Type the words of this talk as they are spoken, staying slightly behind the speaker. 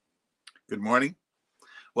Good morning.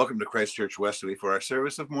 Welcome to Christ Church Westerly for our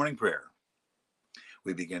service of morning prayer.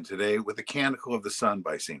 We begin today with the Canticle of the Sun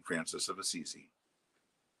by St. Francis of Assisi.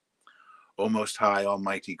 O most high,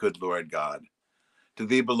 almighty, good Lord God, to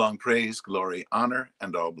thee belong praise, glory, honor,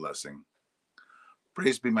 and all blessing.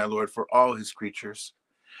 Praise be, my Lord, for all his creatures,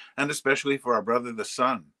 and especially for our brother the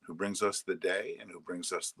sun, who brings us the day and who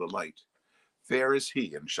brings us the light. Fair is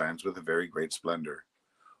he and shines with a very great splendor.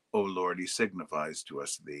 O Lord, he signifies to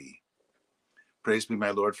us thee. Praise be, my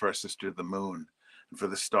Lord, for our sister the moon, and for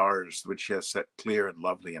the stars which he has set clear and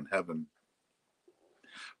lovely in heaven.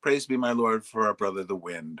 Praise be, my Lord, for our brother the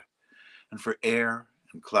wind, and for air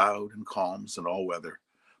and cloud and calms and all weather,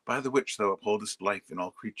 by the which thou upholdest life in all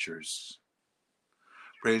creatures.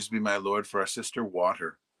 Praise be, my Lord, for our sister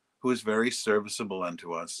water, who is very serviceable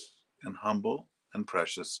unto us, and humble and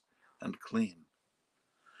precious and clean.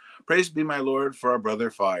 Praise be, my Lord, for our brother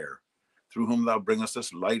fire, through whom thou bringest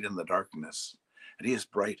us light in the darkness, and he is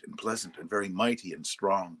bright and pleasant and very mighty and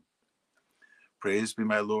strong. Praise be,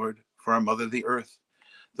 my Lord, for our mother the earth,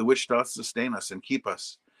 the which doth sustain us and keep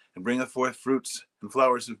us, and bringeth forth fruits and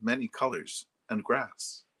flowers of many colors, and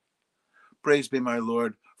grass. Praise be, my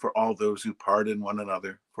Lord, for all those who pardon one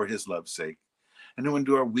another for his love's sake, and who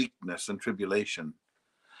endure weakness and tribulation.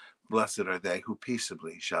 Blessed are they who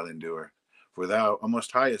peaceably shall endure, for thou, O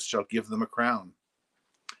Most Highest, shalt give them a crown.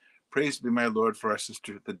 Praise be, my Lord, for our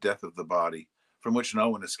sister the death of the body, from which no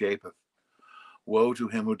one escapeth. Woe to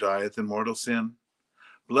him who dieth in mortal sin.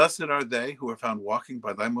 Blessed are they who are found walking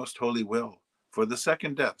by thy most holy will, for the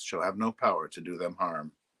second death shall have no power to do them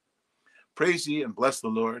harm. Praise ye and bless the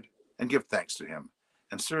Lord, and give thanks to him,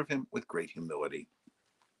 and serve him with great humility.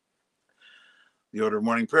 The order of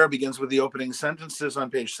morning prayer begins with the opening sentences on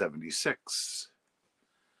page 76.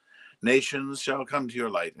 Nations shall come to your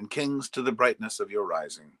light, and kings to the brightness of your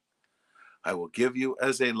rising. I will give you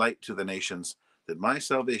as a light to the nations, that my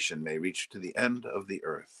salvation may reach to the end of the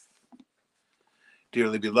earth.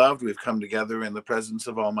 Dearly beloved, we've come together in the presence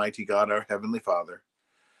of Almighty God, our Heavenly Father,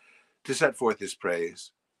 to set forth his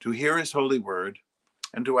praise, to hear his holy word,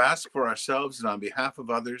 and to ask for ourselves and on behalf of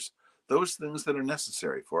others those things that are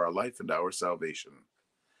necessary for our life and our salvation.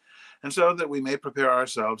 And so that we may prepare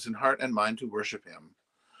ourselves in heart and mind to worship him,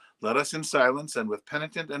 let us in silence and with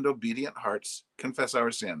penitent and obedient hearts confess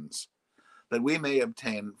our sins, that we may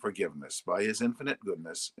obtain forgiveness by his infinite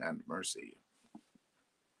goodness and mercy.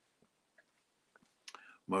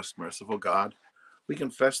 Most merciful God, we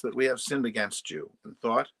confess that we have sinned against you in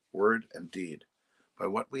thought, word, and deed, by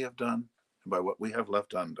what we have done and by what we have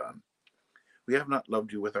left undone. We have not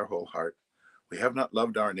loved you with our whole heart. We have not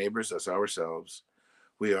loved our neighbors as ourselves.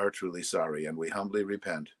 We are truly sorry, and we humbly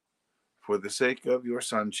repent. For the sake of your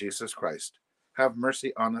Son, Jesus Christ, have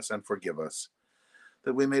mercy on us and forgive us,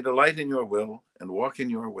 that we may delight in your will and walk in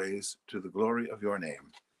your ways to the glory of your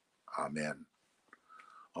name. Amen.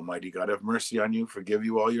 Almighty God, have mercy on you, forgive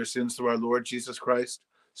you all your sins through our Lord Jesus Christ,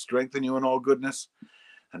 strengthen you in all goodness,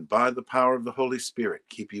 and by the power of the Holy Spirit,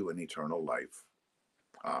 keep you in eternal life.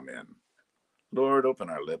 Amen. Lord, open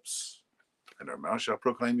our lips, and our mouth shall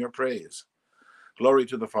proclaim your praise. Glory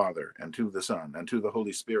to the Father, and to the Son, and to the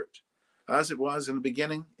Holy Spirit, as it was in the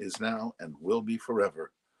beginning, is now, and will be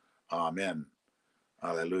forever. Amen.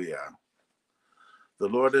 Alleluia. The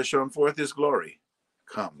Lord has shown forth his glory.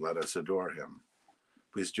 Come, let us adore him.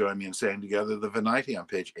 Please join me in saying together the Venite on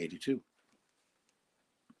page 82.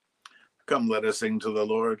 Come, let us sing to the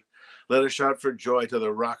Lord. Let us shout for joy to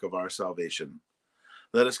the rock of our salvation.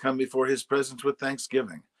 Let us come before his presence with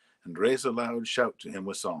thanksgiving, and raise a loud shout to him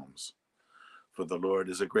with psalms. For the Lord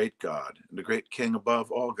is a great God, and a great King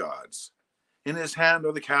above all gods. In his hand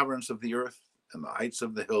are the caverns of the earth, and the heights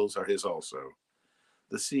of the hills are his also.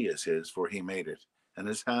 The sea is his, for he made it, and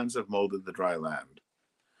his hands have molded the dry land.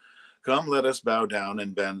 Come, let us bow down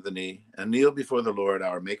and bend the knee, and kneel before the Lord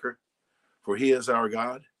our Maker. For he is our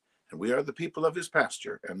God, and we are the people of his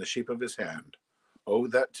pasture, and the sheep of his hand. Oh,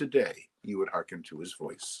 that today you would hearken to his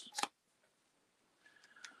voice.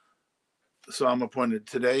 The psalm appointed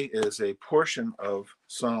today is a portion of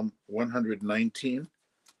Psalm 119,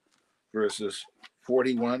 verses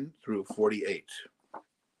 41 through 48.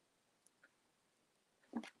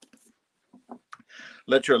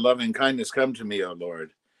 Let your loving kindness come to me, O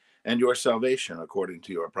Lord, and your salvation according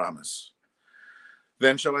to your promise.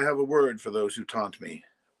 Then shall I have a word for those who taunt me,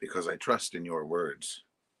 because I trust in your words.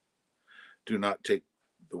 Do not take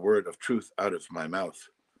the word of truth out of my mouth,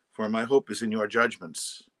 for my hope is in your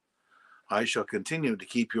judgments. I shall continue to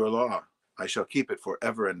keep your law. I shall keep it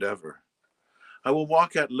forever and ever. I will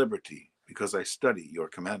walk at liberty, because I study your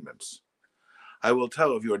commandments. I will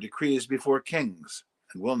tell of your decrees before kings,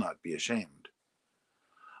 and will not be ashamed.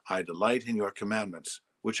 I delight in your commandments,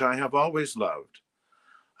 which I have always loved.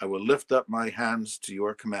 I will lift up my hands to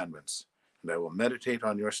your commandments, and I will meditate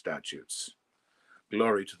on your statutes.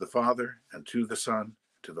 Glory to the Father, and to the Son, and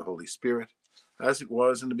to the Holy Spirit, as it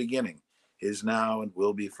was in the beginning, is now, and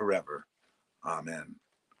will be forever. Amen.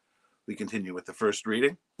 We continue with the first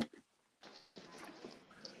reading.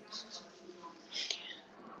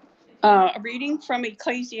 A reading from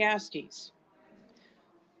Ecclesiastes.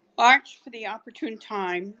 Watch for the opportune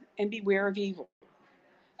time and beware of evil,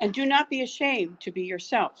 and do not be ashamed to be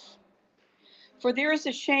yourself. For there is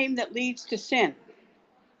a shame that leads to sin,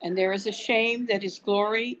 and there is a shame that is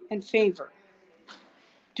glory and favor.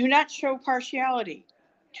 Do not show partiality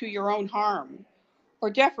to your own harm,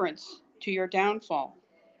 or deference to your downfall.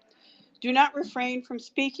 Do not refrain from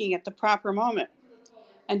speaking at the proper moment,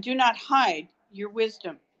 and do not hide your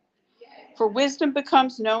wisdom. For wisdom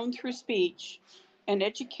becomes known through speech, and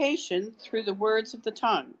education through the words of the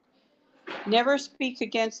tongue. Never speak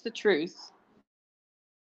against the truth,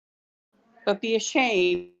 but be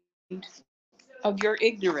ashamed of your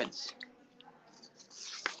ignorance.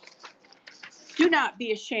 Do not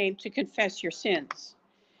be ashamed to confess your sins,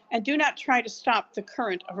 and do not try to stop the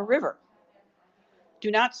current of a river.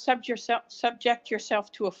 Do not subject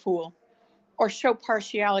yourself to a fool, or show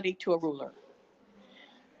partiality to a ruler.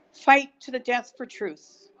 Fight to the death for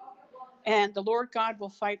truth, and the Lord God will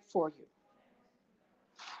fight for you.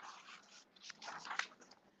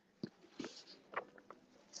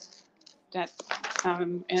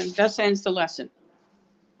 And thus ends the lesson.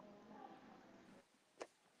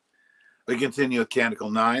 We continue with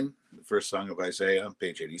Canticle 9, the first song of Isaiah,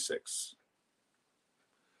 page 86.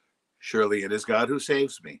 Surely it is God who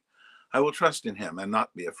saves me. I will trust in him and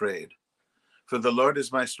not be afraid. For the Lord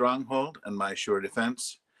is my stronghold and my sure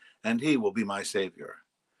defense, and he will be my Savior.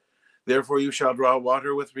 Therefore you shall draw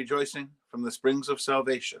water with rejoicing from the springs of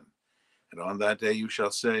salvation. And on that day you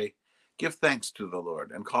shall say, give thanks to the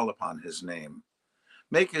Lord and call upon his name.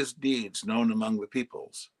 Make his deeds known among the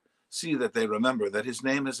peoples. See that they remember that his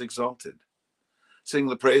name is exalted. Sing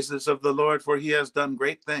the praises of the Lord, for he has done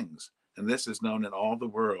great things, and this is known in all the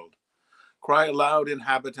world. Cry aloud,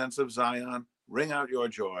 inhabitants of Zion, ring out your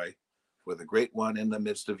joy, for the great one in the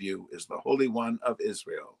midst of you is the Holy One of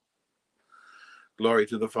Israel. Glory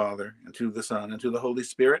to the Father, and to the Son, and to the Holy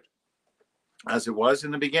Spirit, as it was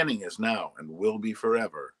in the beginning, is now, and will be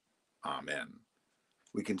forever. Amen.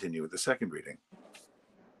 We continue with the second reading.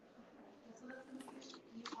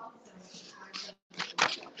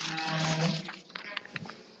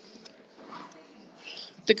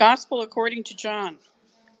 The Gospel according to John.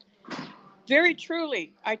 Very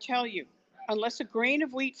truly, I tell you, unless a grain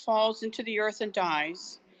of wheat falls into the earth and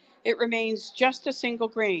dies, it remains just a single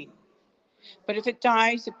grain. But if it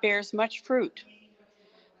dies, it bears much fruit.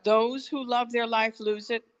 Those who love their life lose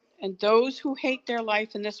it, and those who hate their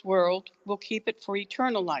life in this world will keep it for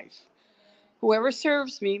eternal life. Whoever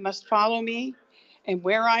serves me must follow me, and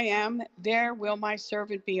where I am, there will my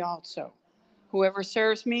servant be also. Whoever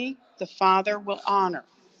serves me, the Father will honor.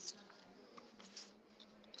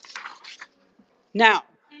 Now,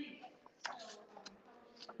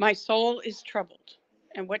 my soul is troubled.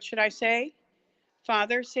 And what should I say?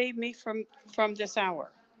 Father, save me from this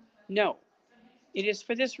hour. No, it is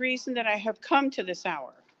for this reason that I have come to this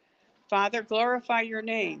hour. Father, glorify your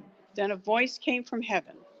name. Then a voice came from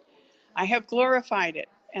heaven. I have glorified it,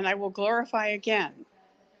 and I will glorify again.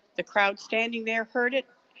 The crowd standing there heard it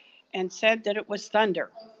and said that it was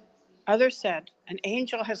thunder. Others said, an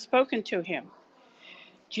angel has spoken to him.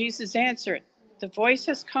 Jesus answered, the voice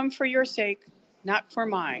has come for your sake, not for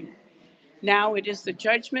mine. Now it is the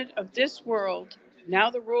judgment of this world. Now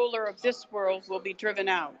the ruler of this world will be driven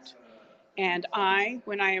out. And I,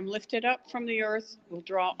 when I am lifted up from the earth, will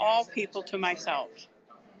draw all people to myself.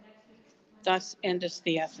 Thus endeth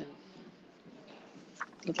the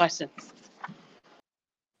lesson.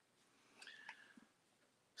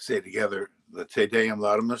 Say together the Te Deum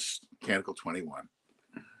Laudamus, Canticle 21.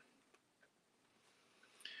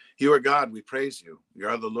 You are God, we praise you. You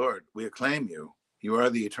are the Lord, we acclaim you. You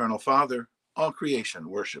are the eternal Father, all creation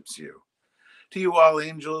worships you. To you all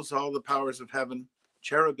angels, all the powers of heaven,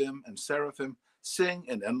 cherubim and seraphim, sing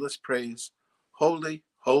in endless praise. Holy,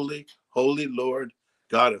 holy, holy Lord,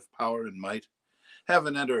 God of power and might.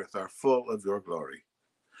 Heaven and earth are full of your glory.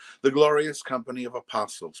 The glorious company of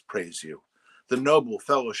apostles praise you. The noble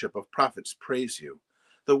fellowship of prophets praise you.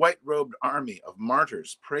 The white-robed army of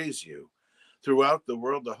martyrs praise you. Throughout the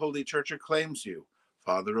world, the Holy Church acclaims you,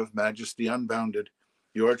 Father of majesty unbounded,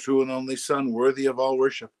 your true and only Son, worthy of all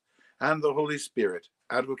worship, and the Holy Spirit,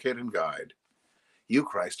 advocate and guide. You,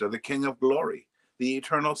 Christ, are the King of glory, the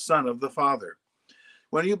eternal Son of the Father.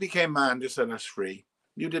 When you became man to set us free,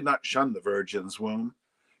 you did not shun the Virgin's womb.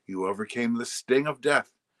 You overcame the sting of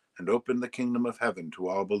death and opened the kingdom of heaven to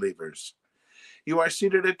all believers. You are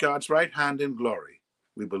seated at God's right hand in glory.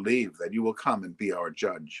 We believe that you will come and be our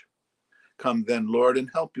judge. Come then, Lord, and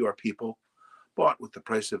help your people, bought with the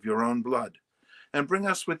price of your own blood, and bring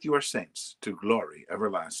us with your saints to glory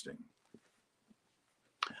everlasting.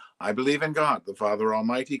 I believe in God, the Father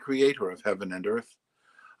Almighty, creator of heaven and earth.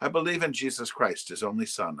 I believe in Jesus Christ, his only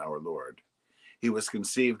Son, our Lord. He was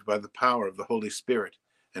conceived by the power of the Holy Spirit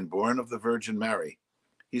and born of the Virgin Mary.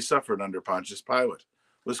 He suffered under Pontius Pilate,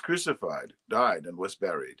 was crucified, died, and was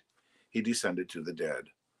buried. He descended to the dead.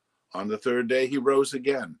 On the third day he rose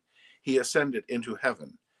again. He ascended into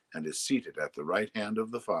heaven and is seated at the right hand of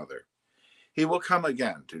the Father. He will come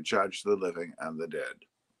again to judge the living and the dead.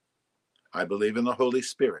 I believe in the Holy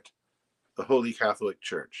Spirit, the Holy Catholic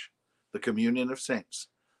Church, the communion of saints,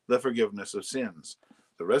 the forgiveness of sins,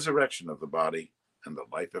 the resurrection of the body, and the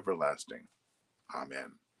life everlasting.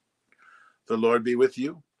 Amen. The Lord be with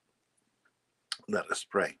you. Let us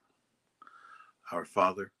pray. Our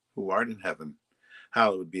Father, who art in heaven,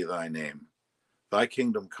 hallowed be thy name. Thy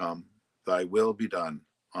kingdom come, thy will be done,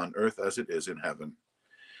 on earth as it is in heaven.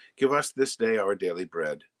 Give us this day our daily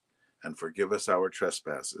bread, and forgive us our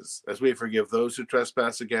trespasses, as we forgive those who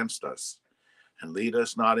trespass against us. And lead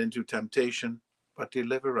us not into temptation, but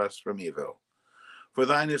deliver us from evil. For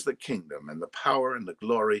thine is the kingdom, and the power, and the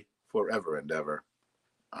glory, forever and ever.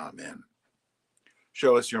 Amen.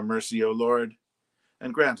 Show us your mercy, O Lord,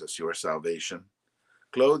 and grant us your salvation.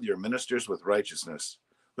 Clothe your ministers with righteousness.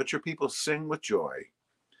 Let your people sing with joy.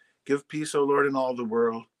 Give peace, O Lord, in all the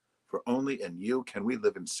world, for only in you can we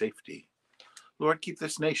live in safety. Lord, keep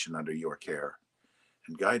this nation under your care,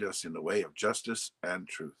 and guide us in the way of justice and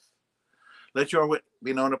truth. Let your wit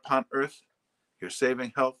be known upon earth, your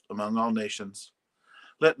saving health among all nations.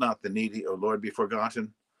 Let not the needy, O Lord, be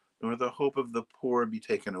forgotten, nor the hope of the poor be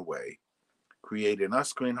taken away. Create in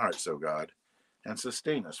us clean hearts, O God, and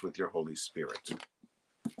sustain us with your Holy Spirit.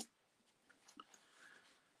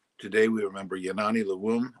 Today we remember Yanani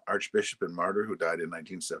Lawum, Archbishop and martyr who died in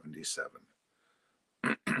 1977.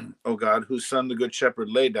 O God, whose Son, the Good Shepherd,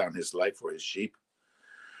 laid down his life for his sheep,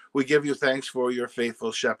 we give you thanks for your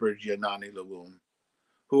faithful shepherd, Yanani Lawum,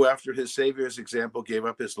 who after his Savior's example gave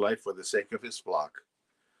up his life for the sake of his flock.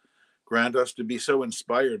 Grant us to be so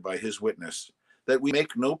inspired by his witness that we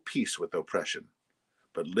make no peace with oppression,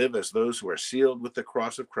 but live as those who are sealed with the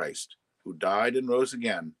cross of Christ, who died and rose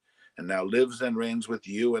again, and now lives and reigns with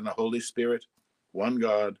you and the Holy Spirit, one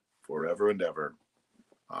God, forever and ever.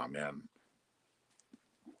 Amen.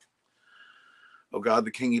 O God,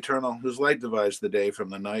 the King eternal, whose light divides the day from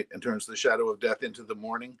the night and turns the shadow of death into the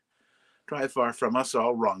morning, drive far from us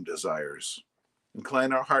all wrong desires.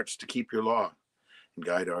 Incline our hearts to keep your law, and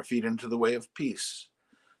guide our feet into the way of peace,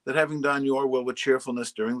 that having done your will with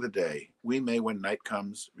cheerfulness during the day, we may, when night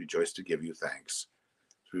comes, rejoice to give you thanks.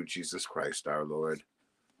 Through Jesus Christ our Lord.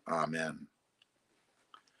 Amen.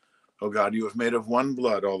 O God, you have made of one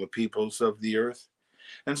blood all the peoples of the earth,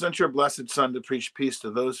 and sent your blessed Son to preach peace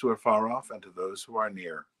to those who are far off and to those who are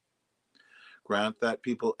near. Grant that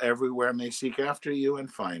people everywhere may seek after you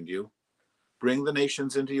and find you. Bring the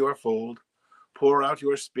nations into your fold. Pour out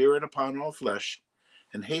your Spirit upon all flesh,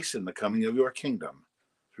 and hasten the coming of your kingdom.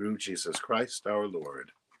 Through Jesus Christ our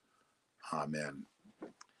Lord. Amen.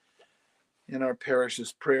 In our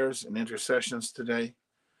parish's prayers and intercessions today,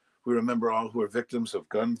 we remember all who are victims of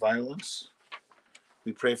gun violence.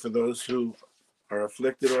 We pray for those who are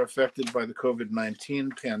afflicted or affected by the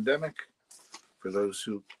COVID-19 pandemic, for those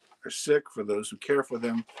who are sick, for those who care for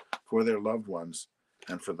them, for their loved ones,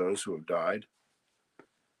 and for those who have died.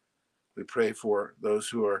 We pray for those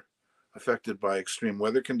who are affected by extreme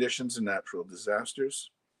weather conditions and natural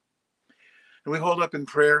disasters. And we hold up in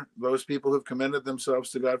prayer those people who have commended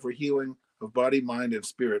themselves to God for healing of body, mind, and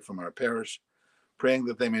spirit from our parish, praying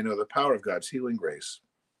that they may know the power of God's healing grace,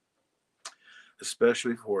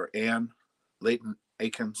 especially for Anne, Leighton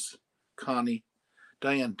Akins, Connie,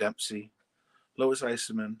 Diane Dempsey, Lois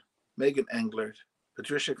Eisenman, Megan Englert,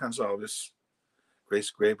 Patricia Gonzalez,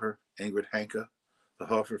 Grace Graber, Ingrid Hanke, the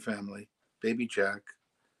Hofer family, Baby Jack,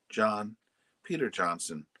 John, Peter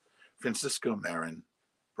Johnson, Francisco Marin,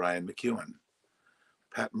 Brian McEwen,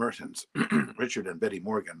 Pat Mertens, Richard and Betty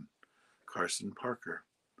Morgan, Carson Parker,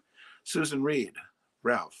 Susan Reed,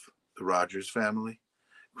 Ralph, the Rogers family,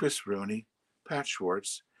 Chris Rooney, Pat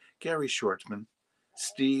Schwartz, Gary Shortman,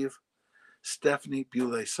 Steve, Stephanie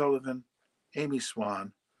Bewley Sullivan, Amy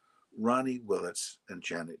Swan, Ronnie Willits, and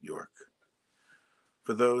Janet York.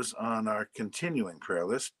 For those on our continuing prayer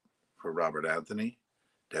list, for Robert Anthony,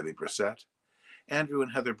 Debbie Brissett, Andrew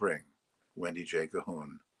and Heather Bring, Wendy J.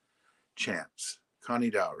 Cahoon, Chance,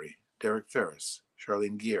 Connie Dowry, Derek Ferris,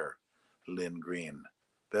 Charlene Gear, Lynn Green,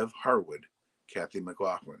 Bev Harwood, Kathy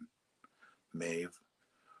McLaughlin, Maeve,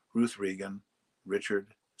 Ruth Regan,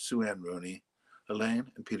 Richard, Sue Ann Rooney,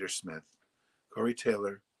 Elaine and Peter Smith, Corey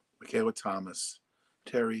Taylor, Michaela Thomas,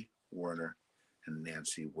 Terry Werner, and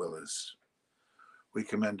Nancy Willis. We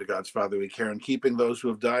commend to God's fatherly care in keeping those who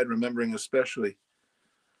have died, remembering especially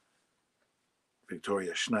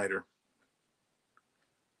Victoria Schneider,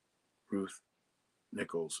 Ruth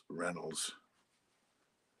Nichols Reynolds,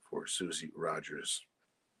 for Susie Rogers.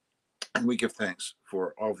 And we give thanks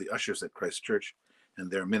for all the ushers at Christ Church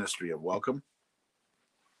and their ministry of welcome.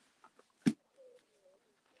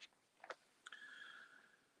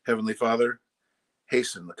 Heavenly Father,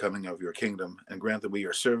 hasten the coming of your kingdom, and grant that we,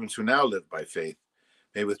 your servants who now live by faith,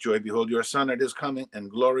 may with joy behold your Son at his coming in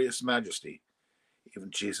glorious majesty, even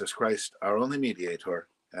Jesus Christ, our only mediator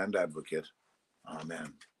and advocate.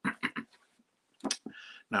 Amen.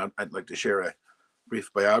 Now, I'd like to share a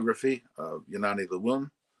brief biography of Yanani Lewum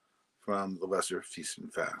from the Lesser Feasts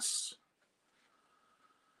and Fasts.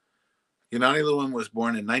 Yanani Lewum was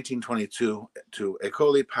born in 1922 to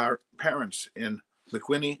Ekoli parents in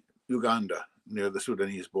Likwini, Uganda, near the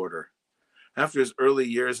Sudanese border. After his early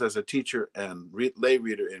years as a teacher and lay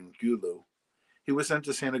reader in Gulu, he was sent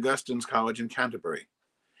to St. Augustine's College in Canterbury.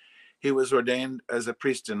 He was ordained as a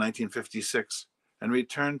priest in 1956 and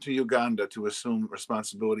returned to Uganda to assume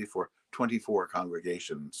responsibility for 24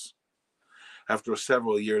 congregations. After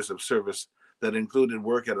several years of service that included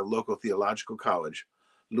work at a local theological college,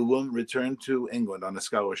 Lewum returned to England on a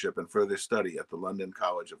scholarship and further study at the London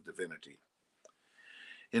College of Divinity.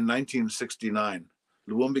 In 1969,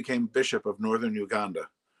 Lewum became Bishop of Northern Uganda,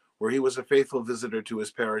 where he was a faithful visitor to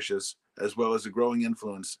his parishes, as well as a growing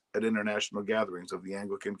influence at international gatherings of the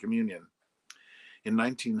Anglican Communion. In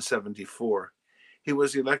 1974, he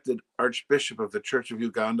was elected Archbishop of the Church of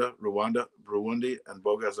Uganda, Rwanda, Burundi, and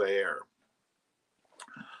Boga Zaire.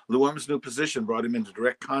 Lewum's new position brought him into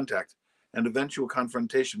direct contact and eventual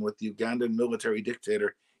confrontation with the Ugandan military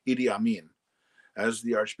dictator Idi Amin, as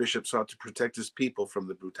the Archbishop sought to protect his people from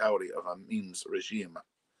the brutality of Amin's regime.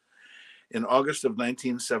 In August of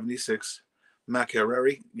 1976,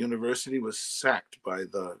 Makerere University was sacked by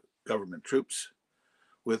the government troops.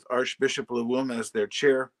 With Archbishop Lewum as their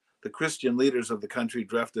chair, the Christian leaders of the country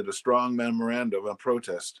drafted a strong memorandum of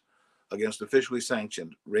protest against officially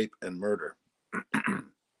sanctioned rape and murder.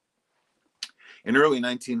 In early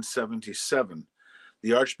 1977,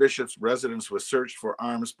 the Archbishop's residence was searched for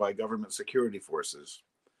arms by government security forces.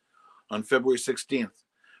 On February 16th,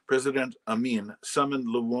 President Amin summoned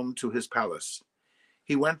Lewum to his palace.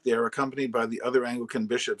 He went there accompanied by the other Anglican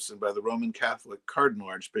bishops and by the Roman Catholic Cardinal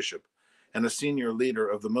Archbishop and a senior leader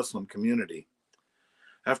of the Muslim community.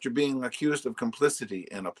 After being accused of complicity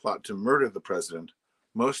in a plot to murder the president,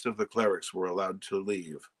 most of the clerics were allowed to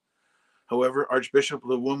leave. However, Archbishop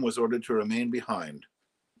Lewum was ordered to remain behind.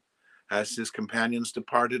 As his companions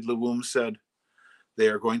departed, Lewum said, "They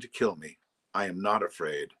are going to kill me. I am not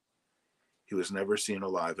afraid." He was never seen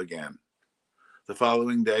alive again. The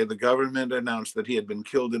following day, the government announced that he had been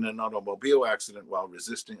killed in an automobile accident while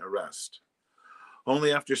resisting arrest.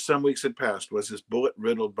 Only after some weeks had passed was his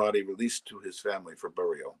bullet-riddled body released to his family for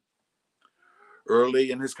burial.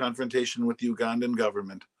 Early in his confrontation with the Ugandan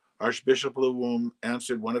government, Archbishop Lewum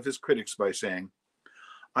answered one of his critics by saying,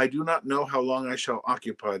 "I do not know how long I shall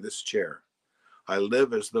occupy this chair. I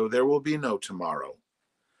live as though there will be no tomorrow.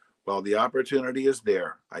 While the opportunity is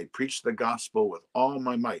there, I preach the gospel with all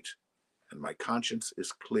my might, and my conscience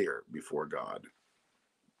is clear before God."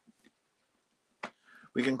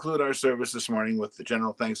 We conclude our service this morning with the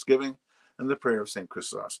general thanksgiving and the prayer of St.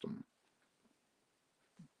 Chrysostom.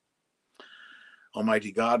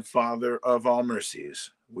 Almighty God, Father of all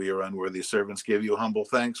mercies, we, your unworthy servants, give you humble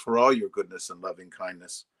thanks for all your goodness and loving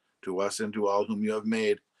kindness to us and to all whom you have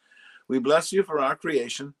made. We bless you for our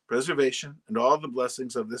creation, preservation, and all the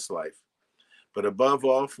blessings of this life, but above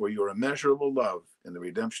all for your immeasurable love in the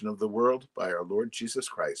redemption of the world by our Lord Jesus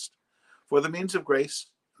Christ, for the means of grace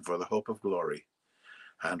and for the hope of glory.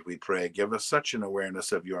 And we pray, give us such an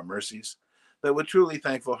awareness of your mercies, that with truly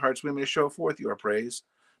thankful hearts we may show forth your praise,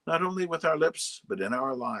 not only with our lips, but in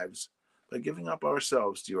our lives, by giving up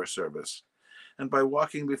ourselves to your service, and by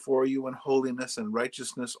walking before you in holiness and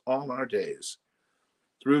righteousness all our days.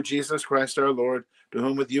 Through Jesus Christ our Lord, to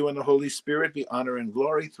whom with you and the Holy Spirit be honor and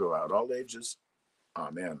glory throughout all ages.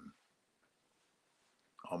 Amen.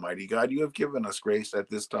 Almighty God, you have given us grace at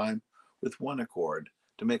this time with one accord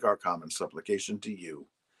to make our common supplication to you.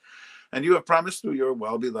 And you have promised through your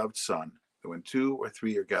well-beloved Son, that when two or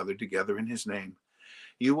three are gathered together in his name,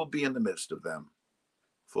 you will be in the midst of them.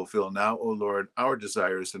 Fulfill now, O Lord, our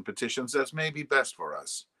desires and petitions as may be best for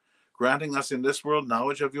us, granting us in this world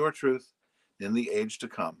knowledge of your truth, in the age to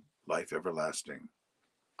come, life everlasting.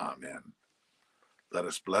 Amen. Let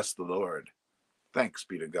us bless the Lord. Thanks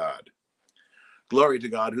be to God. Glory to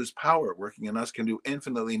God, whose power working in us can do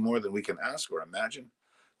infinitely more than we can ask or imagine.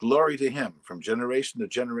 Glory to him from generation to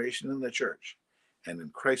generation in the church and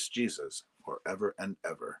in Christ Jesus forever and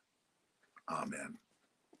ever. Amen.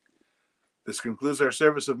 This concludes our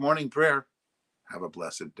service of morning prayer. Have a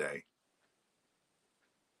blessed day.